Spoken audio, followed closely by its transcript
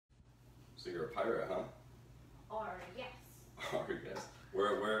So you're a pirate, huh? Or yes. Or yes.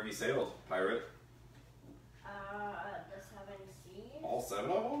 Where have you sailed, pirate? The 7 seas. All 7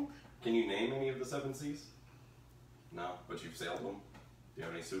 of them? Can you name any of the 7 seas? No, but you've sailed them. Do you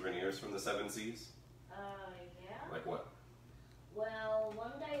have any souvenirs from the 7 seas? Yeah. Like what? Well,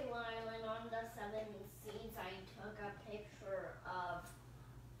 one day when I went on the 7 seas, I took a picture of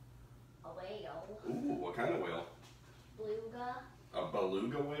a whale. Ooh, what kind of whale? Beluga. A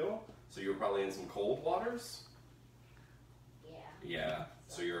beluga whale? So you were probably in some cold waters? Yeah. Yeah.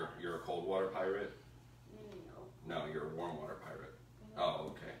 So you're a cold water pirate? No. No, you're a warm water pirate. No.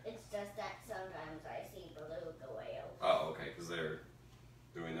 Oh, okay. It's just that sometimes I see beluga whales. Oh, okay, because they're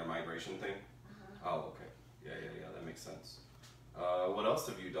doing their migration thing? Uh-huh. Oh, okay. Yeah, that makes sense. What else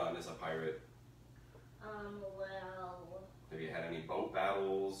have you done as a pirate? Well... Have you had any boat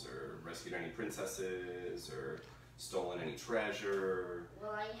battles, or rescued any princesses, or stolen any treasure?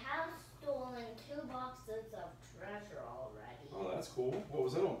 Well, I have stolen 2 boxes of treasure already. Oh, that's cool. What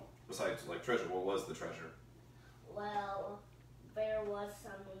was in them? Besides, like, treasure, what was the treasure? Well, there was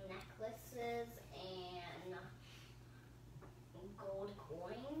some necklaces and gold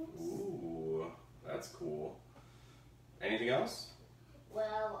coins. Ooh, that's cool. Anything else?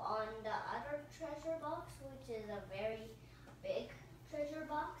 Well, on the other treasure box, which is a very big treasure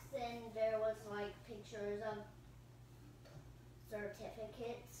box, and there was like pictures of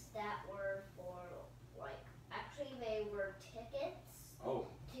certificates that were for actually they were tickets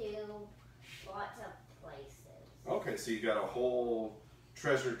to lots of places. Okay, so you got a whole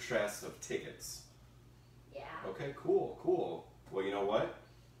treasure chest of tickets. Yeah. Okay, cool. Well, you know what?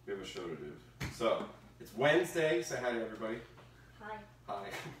 We have a show to do. So, it's Wednesday. Say hi to everybody. Hi. Hi.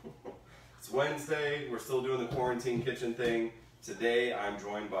 It's Wednesday. We're still doing the quarantine kitchen thing. Today, I'm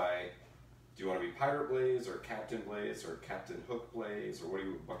joined by, do you want to be Pirate Blaze, or Captain Blaze, or Captain Hook Blaze, or what are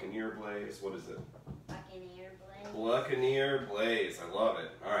you, Buccaneer Blaze? What is it? Buccaneer Blaze. Buccaneer Blaze. I love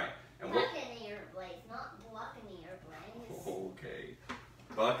it. All right. And Buccaneer Blaze, not Buccaneer Blaze. Okay.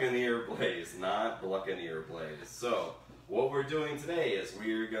 Buccaneer Blaze, not Buccaneer Blaze. So, what we're doing today is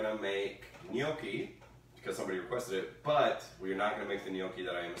we're going to make gnocchi, because somebody requested it, but we're not going to make the gnocchi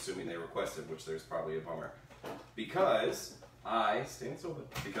that I am assuming they requested, which there's probably a bummer. Because I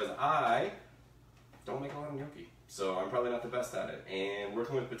don't make a lot of gnocchi. So I'm probably not the best at it. And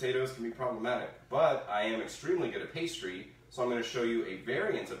working with potatoes can be problematic. But I am extremely good at pastry, so I'm going to show you a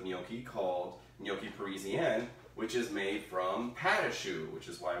variant of gnocchi called Gnocchi Parisienne, which is made from pâte à choux, which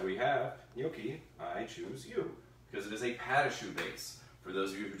is why we have gnocchi, I choose you, because it is a pâte à choux base. For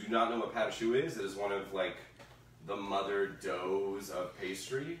those of you who do not know what pâte à choux is, it is one of the mother doughs of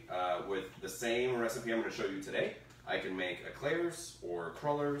pastry. With the same recipe I'm going to show you today, I can make eclairs, or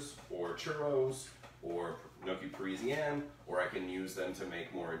crullers, or churros, or gnocchi Parisienne, or I can use them to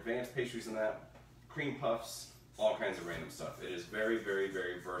make more advanced pastries than that, cream puffs, all kinds of random stuff. It is very, very,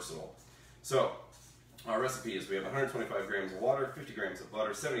 very versatile. So, our recipe is we have 125 grams of water, 50 grams of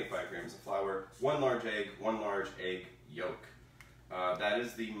butter, 75 grams of flour, 1 large egg yolk. That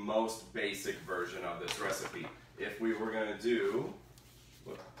is the most basic version of this recipe. If we were going to do,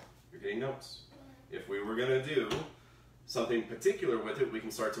 look, you're getting notes. If we were going to do something particular with it, we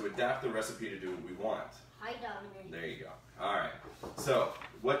can start to adapt the recipe to do what we want. Hi, Dominic. There you go. All right. So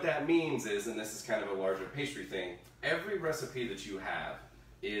what that means is, and this is kind of a larger pastry thing, every recipe that you have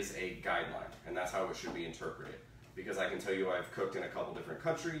is a guideline, and that's how it should be interpreted. Because I can tell you I've cooked in a couple different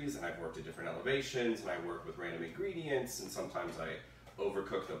countries, and I've worked at different elevations, and I work with random ingredients, and sometimes I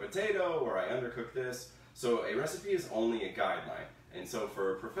overcook the potato, or I undercook this. So a recipe is only a guideline. And so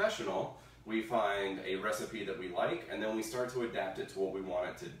for a professional, we find a recipe that we like, and then we start to adapt it to what we want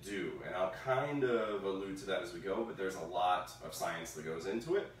it to do. And I'll kind of allude to that as we go, but there's a lot of science that goes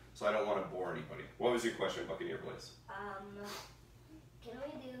into it, so I don't want to bore anybody. What was your question, Buccaneer Blaze? Can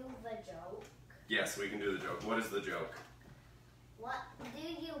we do the joke? Yes, we can do the joke. What is the joke? What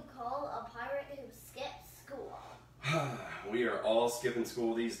do you call a pirate who skips school? We are all skipping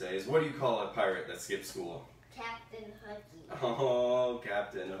school these days. What do you call a pirate that skips school? Captain Hooky. Oh,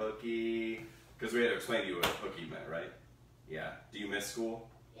 Captain Hooky. Because we had to explain to you what hooky meant, right? Yeah. Do you miss school?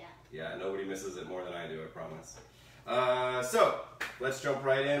 Yeah. Yeah, nobody misses it more than I do, I promise. So, let's jump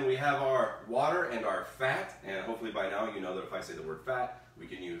right in. We have our water and our fat, and hopefully by now you know that if I say the word fat, we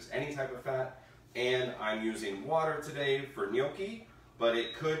can use any type of fat. And I'm using water today for gnocchi, but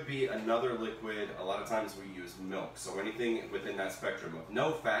it could be another liquid. A lot of times we use milk, so anything within that spectrum of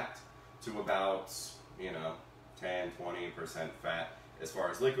no fat to about, 10–20% fat as far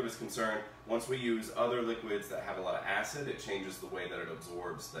as liquid is concerned. Once we use other liquids that have a lot of acid, it changes the way that it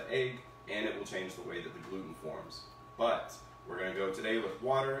absorbs the egg, and it will change the way that the gluten forms. But We're going to go today with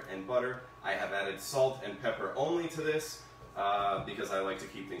water and butter. I have added salt and pepper only to this because I like to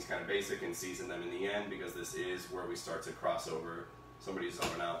keep things kind of basic and season them in the end, because this is where we start to cross over, somebody's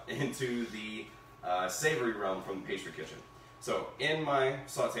zoning out, into the savory realm from the pastry kitchen. So in my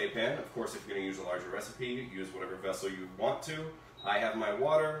saute pan, of course, if you're going to use a larger recipe, use whatever vessel you want to. I have my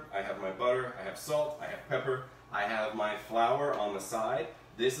water, I have my butter, I have salt, I have pepper, I have my flour on the side.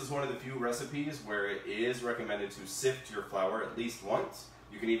 This is one of the few recipes where it is recommended to sift your flour at least once.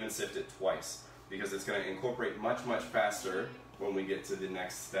 You can even sift it twice, because it's going to incorporate much, much faster when we get to the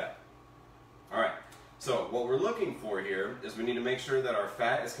next step. Alright, so what we're looking for here is we need to make sure that our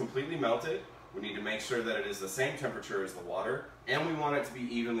fat is completely melted. We need to make sure that it is the same temperature as the water, and we want it to be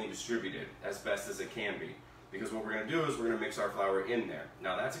evenly distributed as best as it can be. Because what we're going to do is we're going to mix our flour in there.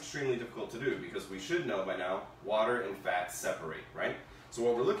 Now that's extremely difficult to do, because we should know by now water and fat separate, right? So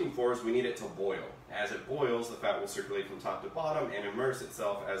what we're looking for is we need it to boil. As it boils, the fat will circulate from top to bottom and immerse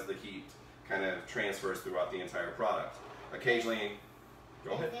itself as the heat kind of transfers throughout the entire product. Occasionally,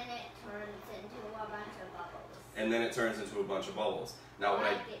 go ahead. And then it turns into a bunch of bubbles. And then it turns into a bunch of bubbles. Now what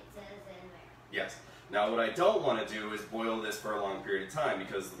like it says in there. Yes. Now what I don't want to do is boil this for a long period of time,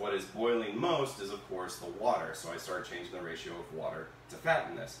 because what is boiling most is of course the water. So I start changing the ratio of water to fat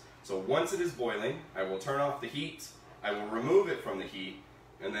in this. So once it is boiling, I will turn off the heat, I will remove it from the heat,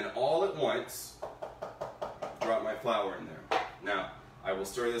 and then all at once drop my flour in there. Now I will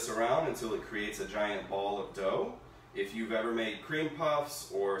stir this around until it creates a giant ball of dough. If you've ever made cream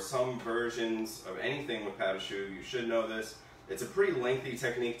puffs or some versions of anything with pâte à choux, you should know this. It's a pretty lengthy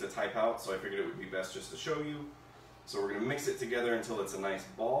technique to type out, so I figured it would be best just to show you. So we're going to mix it together until it's a nice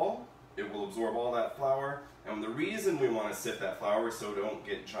ball. It will absorb all that flour, and the reason we want to sift that flour is so we don't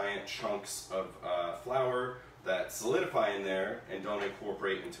get giant chunks of flour that solidify in there and don't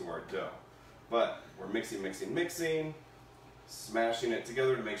incorporate into our dough. But we're mixing, mixing, mixing, smashing it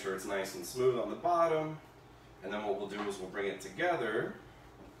together to make sure it's nice and smooth on the bottom. And then what we'll do is we'll bring it together,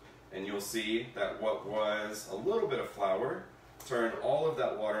 and you'll see that what was a little bit of flour turned all of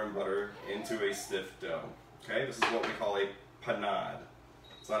that water and butter into a stiff dough. Okay, this is what we call a panade.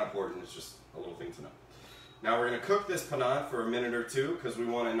 It's not important, it's just a little thing to know. Now we're going to cook this panade for a minute or two, because we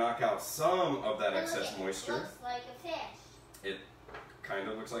want to knock out some of that excess moisture. It looks like a fish. It kind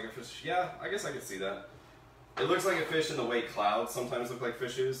of looks like a fish. Yeah, I guess I could see that. It looks like a fish in the way clouds sometimes look like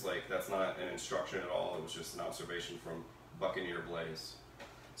fishes. Like, that's not an instruction at all. It was just an observation from Buccaneer Blaze.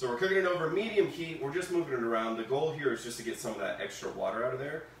 So we're cooking it over medium heat. We're just moving it around. The goal here is just to get some of that extra water out of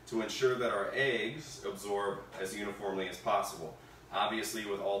there to ensure that our eggs absorb as uniformly as possible. Obviously,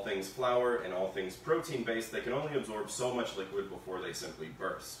 with all things flour and all things protein-based, they can only absorb so much liquid before they simply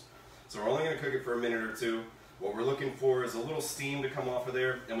burst. So we're only going to cook it for a minute or two. What we're looking for is a little steam to come off of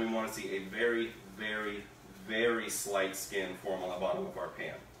there, and we want to see a very, very, very slight skin form on the bottom of our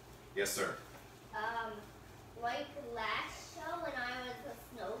pan. Yes, sir? Like last show when I was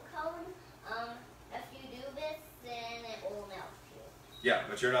a snow cone, if you do this, then it will melt you. Yeah,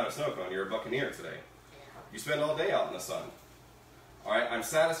 but you're not a snow cone. You're a buccaneer today. Yeah. You spend all day out in the sun. All right, I'm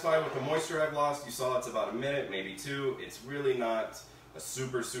satisfied with the moisture I've lost. You saw it's about a minute, maybe two. It's really not a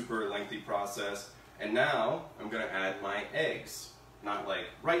super, super lengthy process. And now I'm going to add my eggs. Not like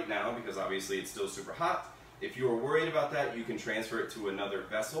right now, because obviously it's still super hot. If you are worried about that, you can transfer it to another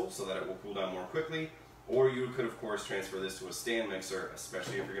vessel so that it will cool down more quickly. Or you could, of course, transfer this to a stand mixer,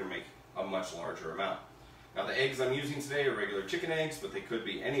 especially if you're going to make a much larger amount. Now, the eggs I'm using today are regular chicken eggs, but they could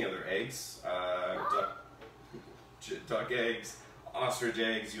be any other eggs. Duck eggs, ostrich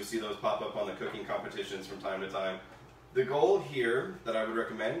eggs. You'll see those pop up on the cooking competitions from time to time. The goal here that I would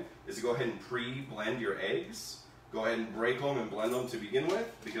recommend is to go ahead and pre-blend your eggs. Go ahead and break them and blend them to begin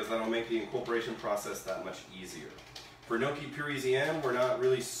with, because that'll make the incorporation process that much easier. For Gnocchi Parisienne, we're not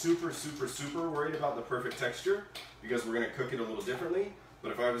really super, super, super worried about the perfect texture, because we're going to cook it a little differently.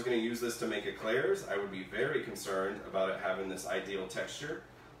 But if I was going to use this to make eclairs, I would be very concerned about it having this ideal texture.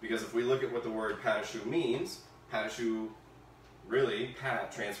 Because if we look at what the word pâte à choux means, pâte à choux, really,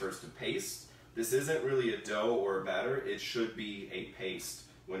 pâte transfers to paste. This isn't really a dough or a batter. It should be a paste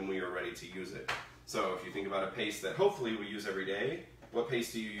when we are ready to use it. So if you think about a paste that hopefully we use every day, what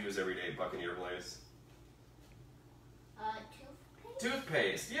paste do you use every day, Buccaneer Blaze? Toothpaste?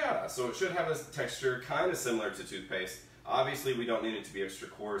 Toothpaste, yeah. So it should have a texture kind of similar to toothpaste. Obviously, we don't need it to be extra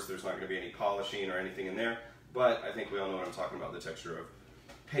coarse. There's not going to be any polishing or anything in there. But I think we all know what I'm talking about, the texture of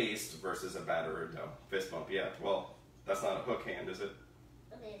paste versus a batter or dough. Fist bump, yeah. Well, that's not a hook hand, is it? It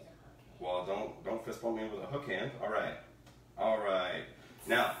is a hook hand. Well, don't fist bump me with a hook hand. All right. All right.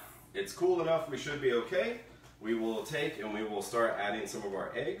 Now, it's cool enough. We should be okay. We will take and we will start adding some of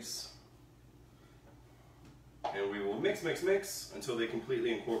our eggs. and we will mix, mix, mix until they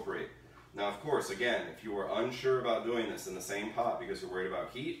completely incorporate. Now, of course, again, if you are unsure about doing this in the same pot because you're worried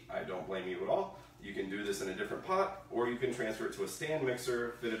about heat, I don't blame you at all. You can do this in a different pot, or you can transfer it to a stand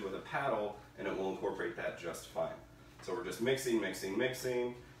mixer fitted with a paddle, and it will incorporate that just fine. So we're just mixing, mixing,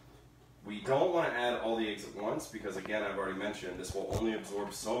 mixing. We don't want to add all the eggs at once because, again, I've already mentioned, this will only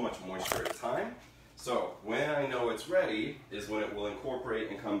absorb so much moisture at a time. So when I know it's ready is when it will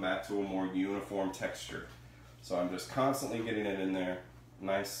incorporate and come back to a more uniform texture. So I'm just constantly getting it in there,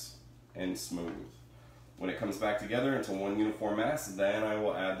 nice and smooth. When it comes back together into one uniform mass, then I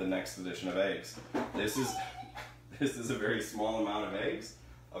will add the next addition of eggs. This is a very small amount of eggs.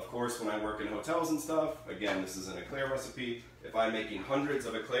 Of course, when I work in hotels and stuff, again, this is an eclair recipe. If I'm making hundreds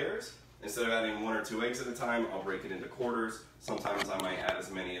of eclairs, instead of adding 1 or 2 eggs at a time, I'll break it into quarters. Sometimes I might add as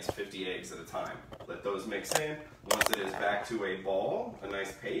many as 50 eggs at a time. Let those mix in. Once it is back to a ball, a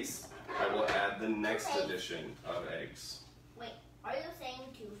nice paste, I will add the next addition of eggs. Wait, are you saying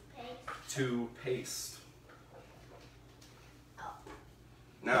toothpaste? Toothpaste. Oh.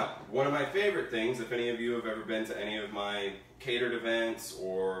 Now, one of my favorite things, if any of you have ever been to any of my catered events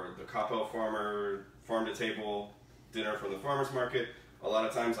or the Coppell farm-to-table dinner from the farmer's market, a lot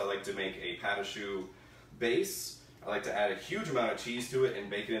of times I like to make a pâte à choux base. I like to add a huge amount of cheese to it and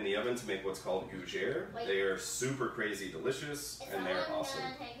bake it in the oven to make what's called gougere. They are super crazy delicious, and they're awesome. Is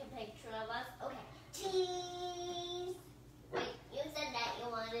someone gonna take a picture of us? Okay. Cheese! Wait, you said that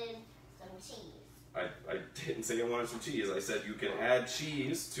you wanted some cheese. I didn't say I wanted some cheese. I said you can add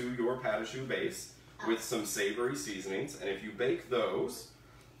cheese to your pâte à choux base with some savory seasonings, and if you bake those,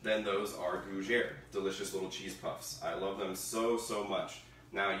 then those are gougere, delicious little cheese puffs. I love them so, so much.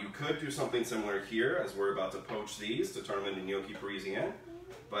 Now, you could do something similar here as we're about to poach these to turn them into Gnocchi Parisienne,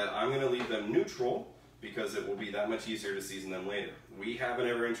 but I'm going to leave them neutral because it will be that much easier to season them later. We haven't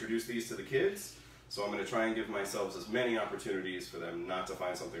ever introduced these to the kids, so I'm going to try and give myself as many opportunities for them not to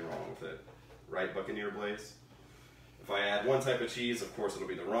find something wrong with it. Right, Buccaneer Blaze? If I add one type of cheese, of course it'll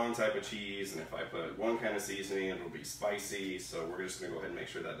be the wrong type of cheese, and if I put one kind of seasoning, it'll be spicy, so we're just going to go ahead and make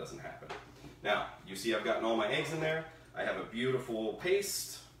sure that doesn't happen. Now, you see I've gotten all my eggs in there. I have a beautiful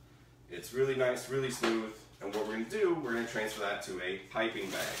paste. It's really nice, really smooth, and what we're going to do, we're going to transfer that to a piping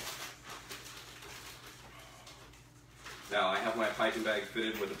bag. Now, I have my piping bag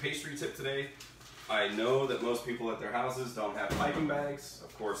fitted with a pastry tip today. I know that most people at their houses don't have piping bags.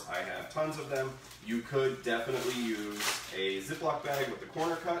 Of course, I have tons of them. You could definitely use a Ziploc bag with the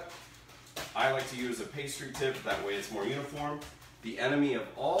corner cut. I like to use a pastry tip, that way it's more uniform. The enemy of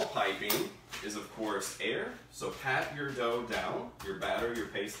all piping is, of course, air. So pat your dough down, your batter, your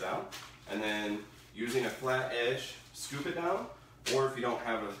paste down, and then using a flat edge, scoop it down. Or if you don't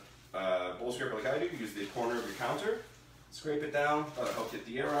have a bowl scraper like I do, use the corner of your counter, scrape it down, that'll help get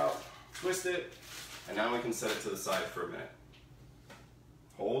the air out, twist it, and now we can set it to the side for a minute.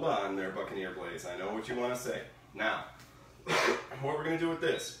 Hold on there, Buccaneer Blaze. I know what you want to say. Now, what we're going to do with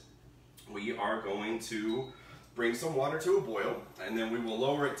this, we are going to bring some water to a boil, and then we will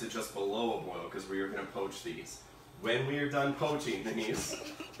lower it to just below a boil because we are going to poach these. When we are done poaching these,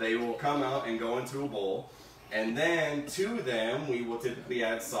 they will come out and go into a bowl, and then to them we will typically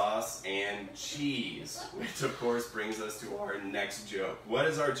add sauce and cheese, which of course brings us to our next joke. What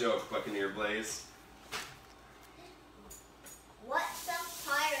is our joke, Buccaneer Blaze? What's a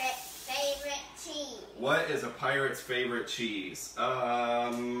pirate's favorite cheese? What is a pirate's favorite cheese? I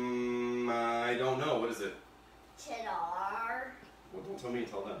don't know. What is it? Cheddar. Well, don't tell me,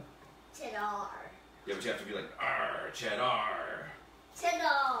 tell them. Cheddar. Yeah, but you have to be like, "Arr, cheddar."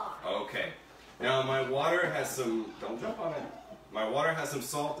 Cheddar. Okay. Now my water has some, don't jump on it. My water has some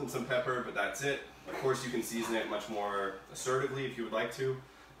salt and some pepper, but that's it. Of course you can season it much more assertively if you would like to.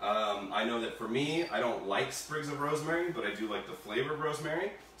 I know that for me, I don't like sprigs of rosemary, but I do like the flavor of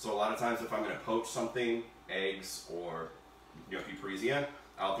rosemary. So a lot of times if I'm going to poach something, eggs or Gnocchi Parisienne,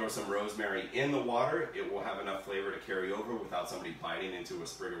 I'll throw some rosemary in the water. It will have enough flavor to carry over without somebody biting into a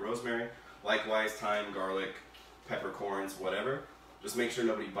sprig of rosemary. Likewise, thyme, garlic, peppercorns, whatever. Just make sure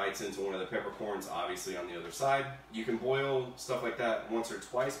nobody bites into one of the peppercorns, obviously on the other side. You can boil stuff like that once or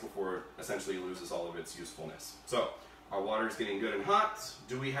twice before it essentially loses all of its usefulness. So, our water is getting good and hot.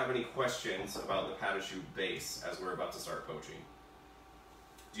 Do we have any questions about the pâte à choux base as we're about to start poaching?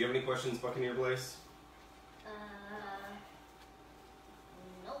 Do you have any questions, Buccaneer Blaze?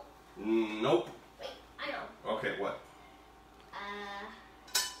 Nope. Nope. Wait, I know. Okay, what?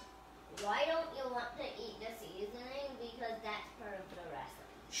 Why don't you want to eat the seasoning? Because that's part of the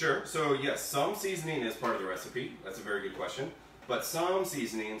recipe. Sure. So yes, some seasoning is part of the recipe. That's a very good question. But some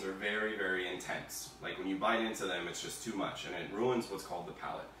seasonings are very, very intense. Like when you bite into them, it's just too much, and it ruins what's called the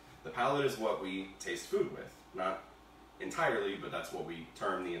palate. The palate is what we taste food with. Not entirely, but that's what we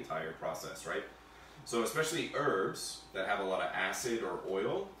term the entire process, right? So especially herbs that have a lot of acid or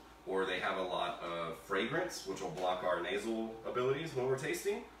oil, or they have a lot of fragrance, which will block our nasal abilities when we're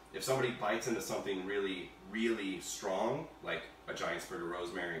tasting. If somebody bites into something really, really strong, like a giant sprig of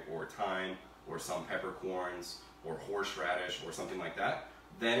rosemary or thyme or some peppercorns or horseradish or something like that,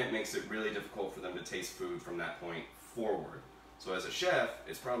 then it makes it really difficult for them to taste food from that point forward. So as a chef,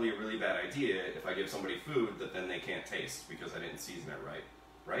 it's probably a really bad idea if I give somebody food that then they can't taste because I didn't season it right,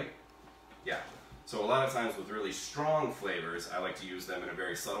 right? Yeah. So a lot of times with really strong flavors, I like to use them in a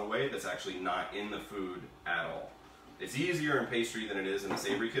very subtle way that's actually not in the food at all. It's easier in pastry than it is in the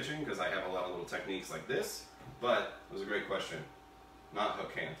savory kitchen because I have a lot of little techniques like this, but it was a great question. Not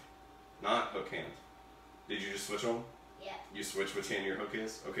hook hand. Not hook hand. Did you just switch them? Yeah. You switch which hand your hook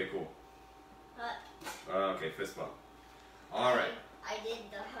is? Okay, cool. Hook. Okay, fist bump. All right. I did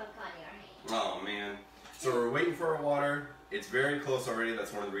the hook on your hand. Oh, man. So we're waiting for our water. It's very close already.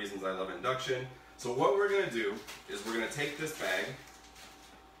 That's one of the reasons I love induction. So what we're going to do is we're going to take this bag.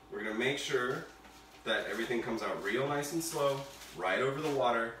 We're going to make sure that everything comes out real nice and slow, right over the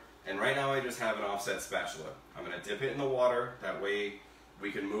water. And right now I just have an offset spatula. I'm going to dip it in the water. That way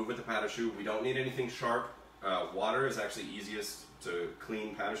we can move with the pâte à choux. We don't need anything sharp. Water is actually easiest to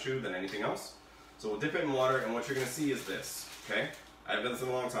clean pâte à choux than anything else. So we'll dip it in water, and what you're going to see is this, okay? I haven't done this in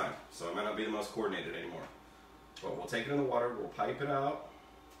a long time, so I might not be the most coordinated anymore. But we'll take it in the water, we'll pipe it out,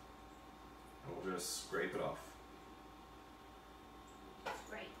 and we'll just scrape it off.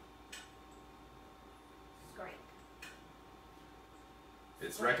 Scrape. Scrape.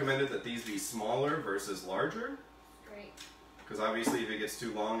 It's recommended that these be smaller versus larger, Scrape. because obviously if it gets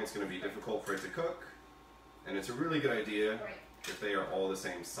too long, it's going to be difficult for it to cook. And it's a really good idea if they are all the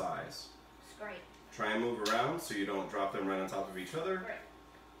same size. Scrape. Try and move around so you don't drop them right on top of each other. Scrape.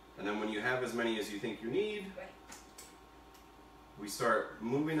 And then when you have as many as you think you need, Scrape. we start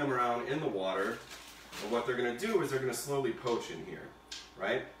moving them around in the water. And what they're going to do is they're going to slowly poach in here,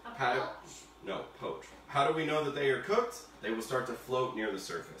 right? Poach? No, poach. How do we know that they are cooked? They will start to float near the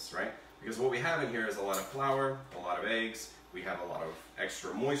surface, right? Because what we have in here is a lot of flour, a lot of eggs, we have a lot of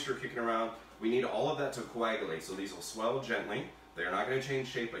extra moisture kicking around. We need all of that to coagulate, so these will swell gently. They're not going to change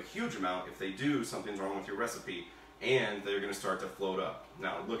shape a huge amount. If they do, something's wrong with your recipe, and they're going to start to float up.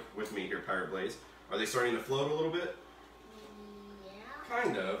 Now, look with me here, Pirate Blaze. Are they starting to float a little bit? Yeah.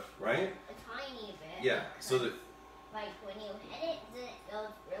 Kind of, right? A tiny bit. Yeah, so that... Like, when you hit it, then it goes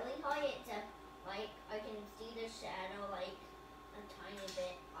really high. It's like, I can see the shadow, like, a tiny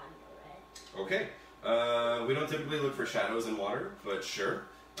bit under it. Okay. We don't typically look for shadows in water, but sure.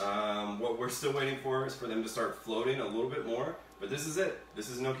 What we're still waiting for is for them to start floating a little bit more. But this is it. This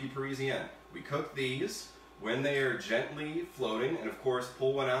is Gnocchi Parisienne. We cook these when they are gently floating, and of course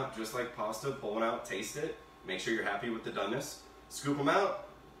pull one out just like pasta. Pull one out, taste it, make sure you're happy with the doneness. Scoop them out,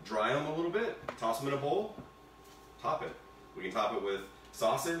 dry them a little bit, toss them in a bowl, top it. We can top it with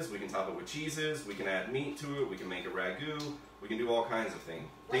sauces, we can top it with cheeses, we can add meat to it, we can make a ragu, we can do all kinds of things.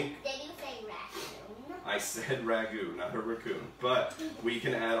 Did you say raccoon? I said ragu, not a raccoon. But we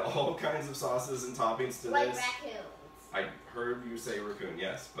can add all kinds of sauces and toppings to like this. Raccoons. I heard you say raccoon,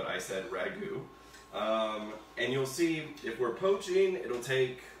 yes, but I said ragu. And you'll see, if we're poaching, it'll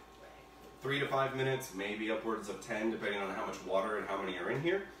take 3 to 5 minutes, maybe upwards of 10, depending on how much water and how many are in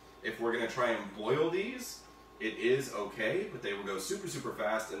here. If we're going to try and boil these, it is okay, but they will go super, super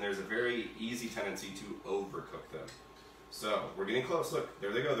fast, and there's a very easy tendency to overcook them. So, we're getting close. Look,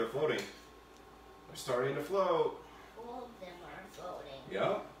 there they go. They're floating. They're starting to float. All of them are floating.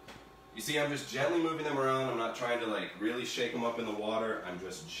 Yep. You see, I'm just gently moving them around. I'm not trying to like really shake them up in the water. I'm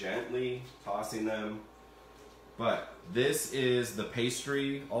just gently tossing them. But this is the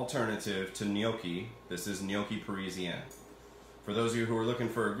pastry alternative to gnocchi. This is Gnocchi Parisienne. For those of you who are looking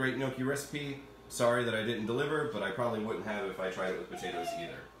for a great gnocchi recipe, sorry that I didn't deliver, but I probably wouldn't have if I tried it with potatoes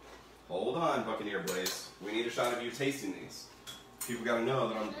either. Hold on, Buccaneer Blaze. We need a shot of you tasting these. People gotta know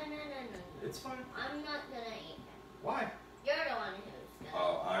that I'm... No. It's fine. I'm not gonna eat them. Why? You're the one who's gonna.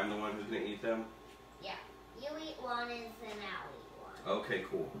 Oh, I'm the one who's gonna eat them? Yeah. You eat one and then I'll eat one. Okay,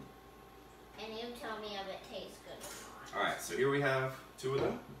 cool. And you tell me if it tastes good or not. Alright, so here we have 2 of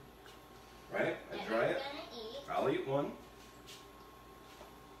them. Right? I And dry I'm it. gonna eat. I'll eat one.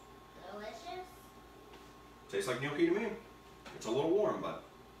 Delicious. Tastes like gnocchi to me. It's a little warm, but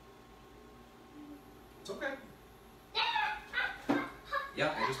it's okay.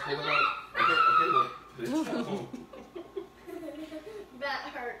 Yeah, I just pulled it out. Okay, well, put it down.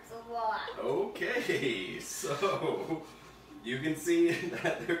 That hurts a lot. Okay, so you can see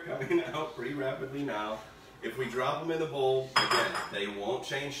that they're coming out pretty rapidly now. if we drop them in the bowl, again, they won't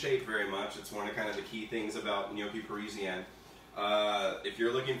change shape very much. It's one of kind of the key things about Gnocchi Parisienne. If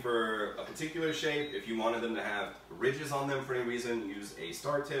you're looking for a particular shape, if you wanted them to have ridges on them for any reason, use a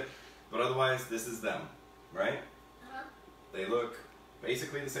star tip. But otherwise, this is them, right? They look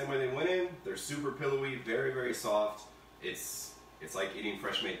basically the same way they went in. They're super pillowy, very, very soft. It's like eating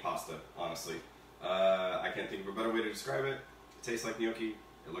fresh made pasta, honestly. I can't think of a better way to describe it. It tastes like gnocchi,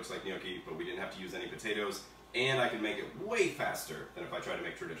 it looks like gnocchi, but we didn't have to use any potatoes, and I can make it way faster than if I try to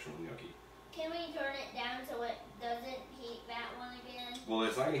make traditional gnocchi. Can we turn it down so it doesn't heat that one again? Well,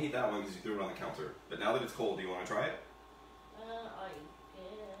 it's not going to heat that one because you threw it on the counter. But now that it's cold, do you want to try it? I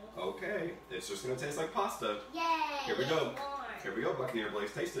guess. Okay, it's just going to taste like pasta. Yay! Here we go. More. Here we go, Buccaneer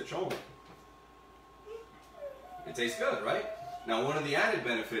Blaze. Taste it, show them. It tastes good, right? Now, one of the added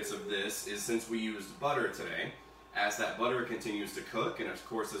benefits of this is since we used butter today, as that butter continues to cook, and of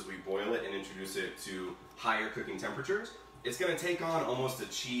course as we boil it and introduce it to higher cooking temperatures, it's going to take on almost a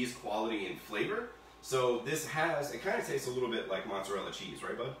cheese quality and flavor. So this it kind of tastes a little bit like mozzarella cheese,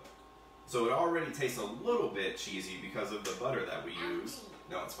 right, bud? So it already tastes a little bit cheesy because of the butter that we use.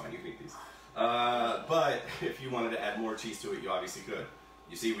 No, it's fine, you can eat these. But if you wanted to add more cheese to it, you obviously could.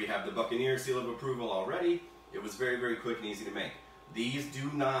 You see, we have the Buccaneer seal of approval already. It was very, very quick and easy to make. These do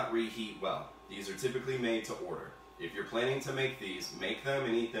not reheat well. These are typically made to order. If you're planning to make these, make them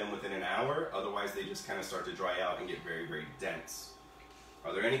and eat them within an hour. Otherwise, they just kind of start to dry out and get very, very dense.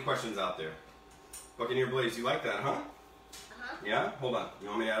 Are there any questions out there? Buccaneer Blaze, you like that, huh? Yeah? Hold on. You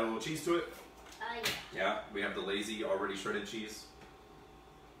want me to add a little cheese to it? Yeah. Yeah? We have the lazy, already shredded cheese.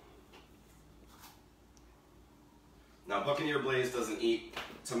 Now, Buccaneer Blaze doesn't eat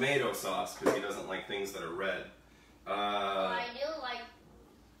tomato sauce because he doesn't like things that are red. Well, I do like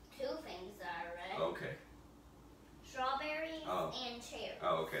two things that are red. Okay. Strawberries and cherries.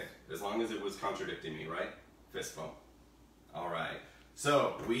 Oh, okay. As long as it was contradicting me, right? Fist bump. All right.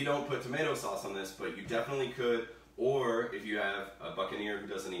 So, we don't put tomato sauce on this, but you definitely could. Or, if you have a Buccaneer who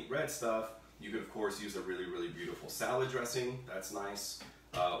doesn't eat red stuff, you could, of course, use a really, really beautiful salad dressing. That's nice.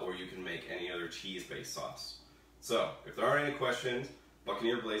 Or you can make any other cheese-based sauce. So, if there aren't any questions,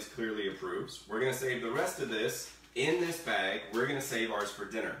 Buccaneer Blaze clearly approves. We're going to save the rest of this in this bag. We're going to save ours for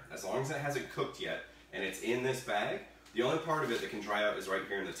dinner. As long as it hasn't cooked yet and it's in this bag, the only part of it that can dry out is right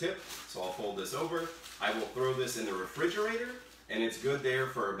here in the tip. So I'll fold this over. I will throw this in the refrigerator, and it's good there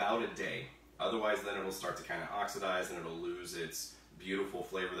for about a day. Otherwise, then it'll start to kind of oxidize and it'll lose its beautiful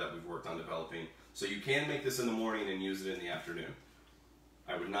flavor that we've worked on developing. So you can make this in the morning and use it in the afternoon.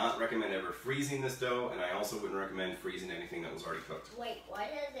 I would not recommend ever freezing this dough, and I also wouldn't recommend freezing anything that was already cooked. Wait, why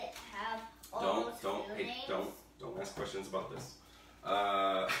does it have all those food names? Don't ask questions about this.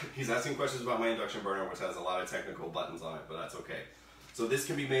 He's asking questions about my induction burner, which has a lot of technical buttons on it, but that's okay. So this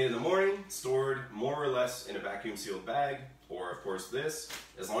can be made in the morning, stored more or less in a vacuum sealed bag, or of course this.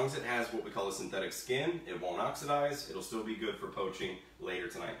 As long as it has what we call a synthetic skin, it won't oxidize. It'll still be good for poaching later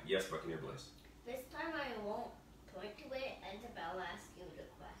tonight. Yes, Buccaneer Blaze. This time I won't point to it until I'll ask you the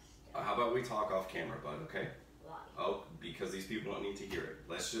question. How about we talk off camera, bud, okay? Why? Oh, because these people don't need to hear it.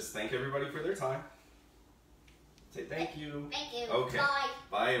 Let's just thank everybody for their time. Say thank you. Thank you. Okay. Bye.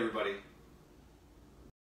 Bye, everybody.